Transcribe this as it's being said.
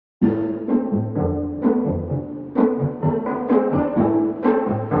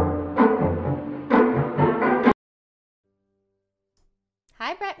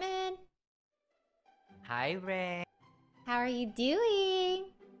Hi, Ray. How are you doing?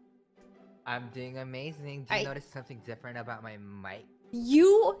 I'm doing amazing. Do you notice something different about my mic?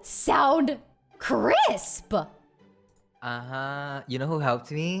 You sound crisp. Uh-huh. You know who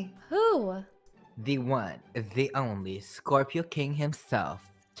helped me? Who? The one, the only Scorpio King himself,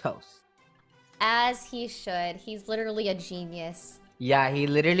 Toast. As he should. He's literally a genius. Yeah, he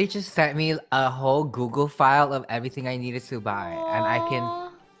literally just sent me a whole Google file of everything I needed to buy. Aww.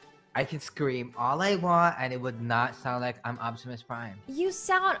 And I can scream all I want and it would not sound like I'm Optimus Prime. You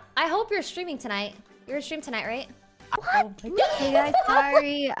sound... I hope you're streaming tonight. You're streaming tonight, right? What? Hey guys,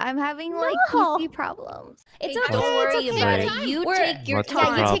 sorry. I'm having like PC problems. It's Hey, okay. don't worry it's okay. about it. You take your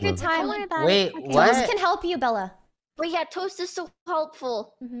time. Yeah, you take your time. Wait, what? Toast can help you, Bella. But yeah, Toast is so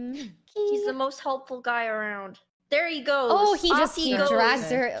helpful. He's the most helpful guy around. There he goes. Oh, he goes drags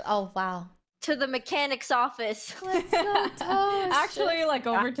her. Oh, wow. to the mechanic's office. Let's go, Toast. Actually, like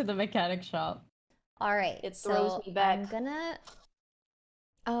over to the mechanic shop. All right. It throws me back. I'm gonna...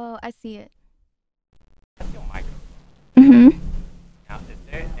 Oh, I see it. Now, is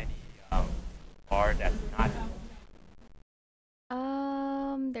there any bar that's not?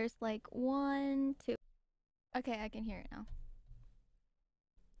 There's like 1, 2. Okay, I can hear it now.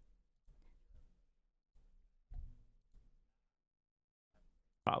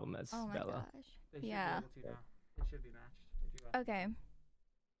 Problem as Oh my Bella. gosh. Yeah. It should be matched. Okay.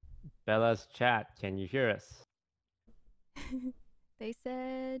 Bella's chat, can you hear us? They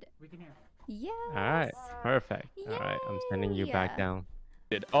said We can hear. yes. Alright, perfect. Alright, I'm sending you back Yay. down.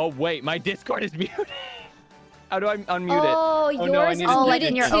 Oh wait, my Discord is muted. How do I unmute it? Oh, yours no, I is need to muted do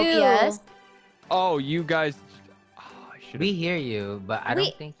in your too. OBS? Oh, you guys. Oh, I should. We hear you, but I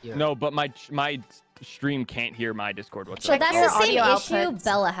don't think you. No, but my stream can't hear my Discord So whatsoever. that's your the same audio issue outputs.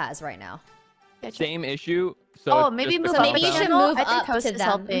 Bella has right now. Same issue. So Oh, it's maybe just move the So up maybe you a should channel. move I think up Toast to is them.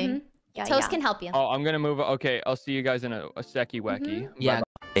 helping. Yeah, Toast yeah. can help you. Oh, I'm gonna move. Okay, I'll see you guys in a secky wecky. Yeah.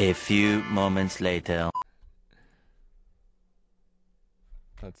 A few moments later.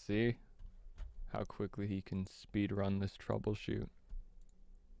 Let's see how quickly he can speed run this troubleshoot.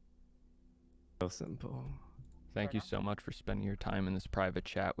 So simple. Thank you so much for spending your time in this private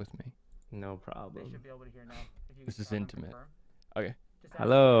chat with me. No problem. Be able to hear now. This is intimate. Okay.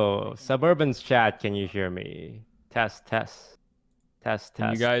 Hello, Suburban's chat, can you hear me? Test, test. Test, Can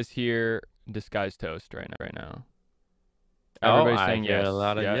test. you guys hear Disguised Toast right now? Oh, Everybody's I saying hear yes. a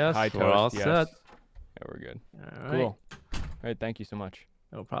lot of Yeah, yes. Hi, We're Toast. all yes. set. Yeah, we're good. Alright. Cool. All right, thank you so much.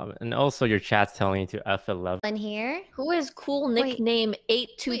 No problem. And also your chat's telling you to F11. In here. Who is cool nickname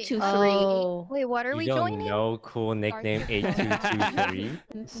 8223? Oh. Wait, what are You we don't joining? know cool nickname 8223.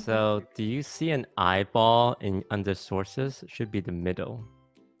 So do you see an eyeball in under sources? It should be the middle.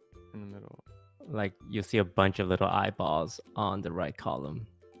 In the middle. Like you'll see a bunch of little eyeballs on the right column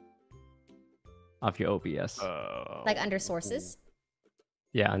of your OBS. Like under sources?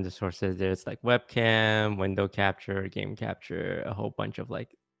 Yeah, under sources there's like webcam, window capture, game capture, a whole bunch of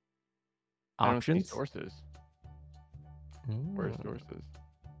like I don't see options. sources. Where's Mm. sources?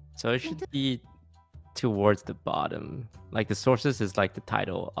 So it should be towards the bottom. Like the sources is like the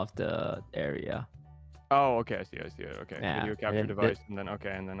title of the area. Oh, okay, I see it. Okay, Yeah, video and capture then device, and then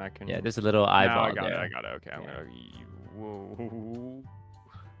okay, and then I can. Yeah, there's a little Now eyeball I got there. it. Okay, I'm Yeah. gonna. Whoa.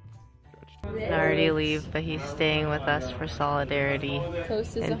 I already leave, but he's staying with us for solidarity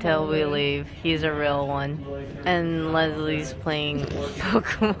until we leave. He's a real one. And Leslie's playing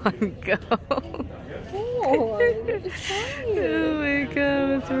Pokemon Go. Oh my god,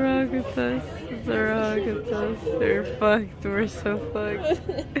 what's wrong with us? What's wrong with us? We're fucked. We're so fucked.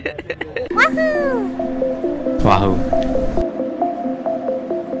 Wahoo!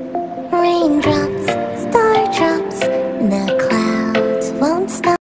 Raindrop